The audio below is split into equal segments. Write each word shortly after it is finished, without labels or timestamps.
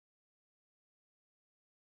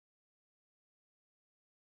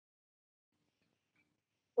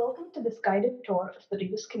Welcome to this guided tour of the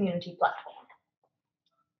Rebus Community platform.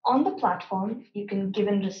 On the platform, you can give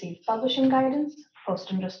and receive publishing guidance, post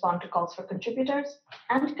and respond to calls for contributors,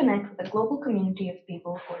 and connect with a global community of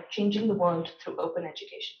people who are changing the world through open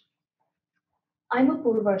education. I'm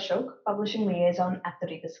Apurva Ashok, Publishing Liaison at the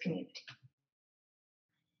Rebus Community.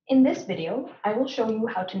 In this video, I will show you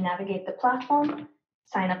how to navigate the platform,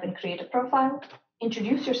 sign up and create a profile,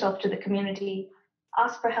 introduce yourself to the community,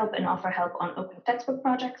 ask for help and offer help on open textbook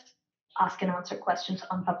projects, ask and answer questions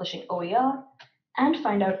on publishing OER, and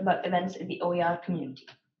find out about events in the OER community.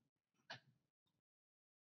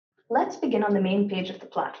 Let's begin on the main page of the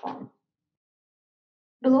platform.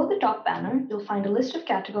 Below the top banner, you'll find a list of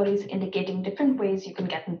categories indicating different ways you can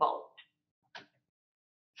get involved.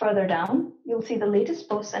 Further down, you'll see the latest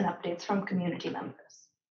posts and updates from community members.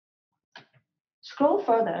 Scroll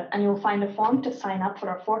further and you'll find a form to sign up for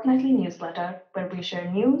our fortnightly newsletter where we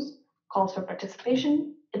share news, calls for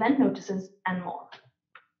participation, event notices, and more.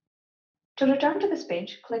 To return to this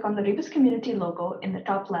page, click on the Rebus Community logo in the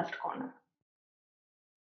top left corner.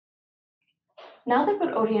 Now that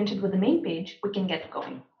we're oriented with the main page, we can get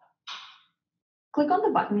going. Click on the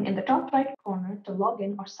button in the top right corner to log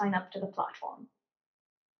in or sign up to the platform.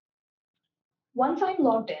 Once I'm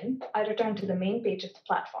logged in, I return to the main page of the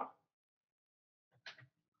platform.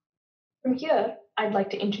 From here, I'd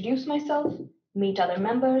like to introduce myself, meet other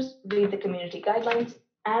members, read the community guidelines,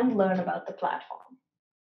 and learn about the platform.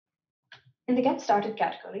 In the Get Started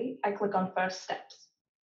category, I click on First Steps.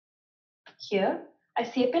 Here, I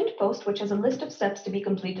see a pinned post which has a list of steps to be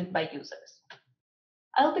completed by users.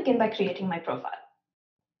 I'll begin by creating my profile.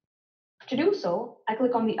 To do so, I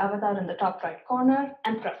click on the avatar in the top right corner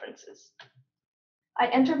and Preferences. I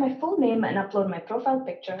enter my full name and upload my profile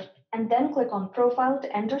picture, and then click on Profile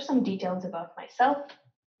to enter some details about myself,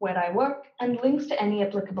 where I work, and links to any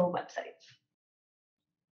applicable websites.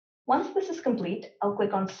 Once this is complete, I'll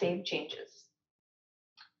click on Save Changes.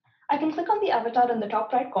 I can click on the avatar in the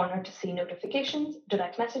top right corner to see notifications,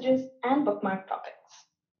 direct messages, and bookmark topics.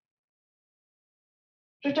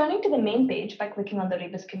 Returning to the main page by clicking on the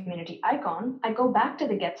Rebus Community icon, I go back to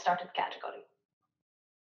the Get Started category.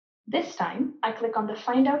 This time, I click on the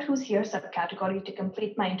Find Out Who's Here subcategory to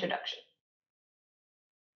complete my introduction.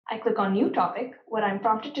 I click on New Topic, where I'm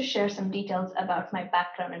prompted to share some details about my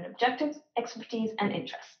background and objectives, expertise, and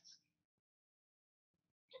interests.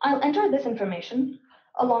 I'll enter this information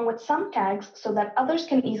along with some tags so that others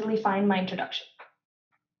can easily find my introduction.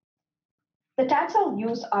 The tags I'll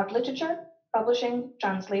use are literature, publishing,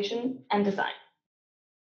 translation, and design.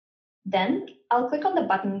 Then I'll click on the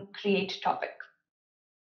button Create Topic.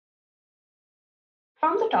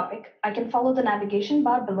 From the topic, I can follow the navigation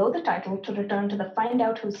bar below the title to return to the Find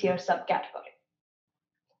Out Who's Here subcategory.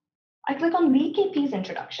 I click on VKP's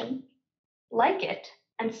introduction, like it,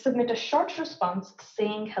 and submit a short response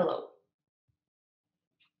saying hello.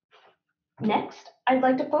 Next, I'd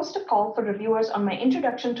like to post a call for reviewers on my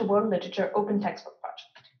Introduction to World Literature open textbook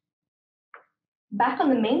project. Back on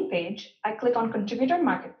the main page, I click on Contributor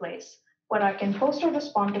Marketplace, where I can post or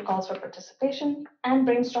respond to calls for participation and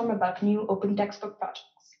brainstorm about new open textbook projects.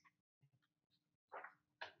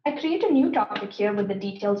 I create a new topic here with the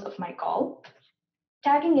details of my call,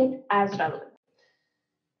 tagging it as relevant.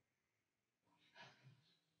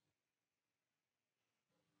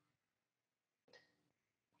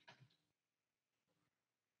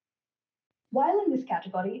 While in this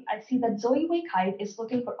category, I see that Zoe Wake-Hyde is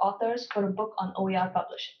looking for authors for a book on OER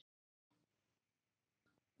publishing.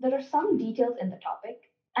 There are some details in the topic,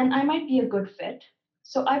 and I might be a good fit,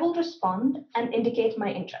 so I will respond and indicate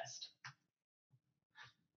my interest.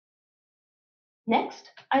 Next,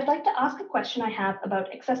 I'd like to ask a question I have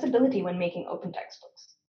about accessibility when making open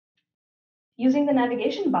textbooks. Using the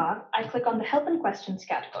navigation bar, I click on the Help and Questions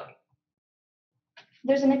category.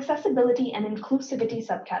 There's an Accessibility and Inclusivity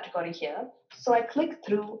subcategory here, so I click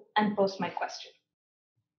through and post my question.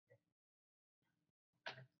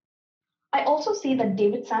 I also see that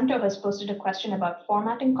David Santo has posted a question about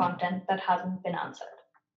formatting content that hasn't been answered.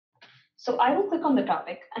 So I will click on the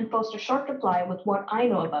topic and post a short reply with what I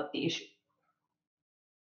know about the issue.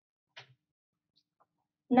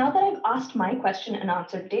 Now that I've asked my question and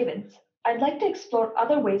answered David's, I'd like to explore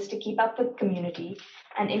other ways to keep up with community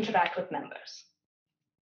and interact with members.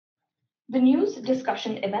 The News,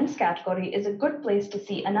 Discussion, Events category is a good place to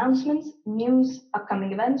see announcements, news,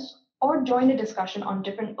 upcoming events, or join a discussion on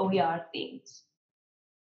different OER themes.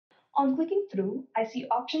 On clicking through, I see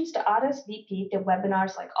options to RSVP to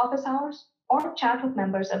webinars like office hours or chat with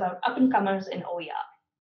members about up-and-comers in OER.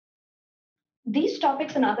 These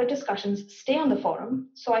topics and other discussions stay on the forum,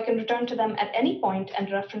 so I can return to them at any point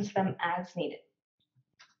and reference them as needed.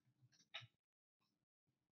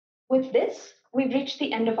 With this, we've reached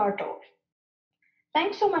the end of our tour.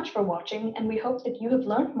 Thanks so much for watching, and we hope that you have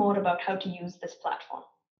learned more about how to use this platform.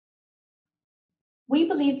 We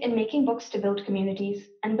believe in making books to build communities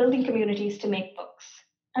and building communities to make books,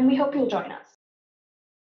 and we hope you'll join us.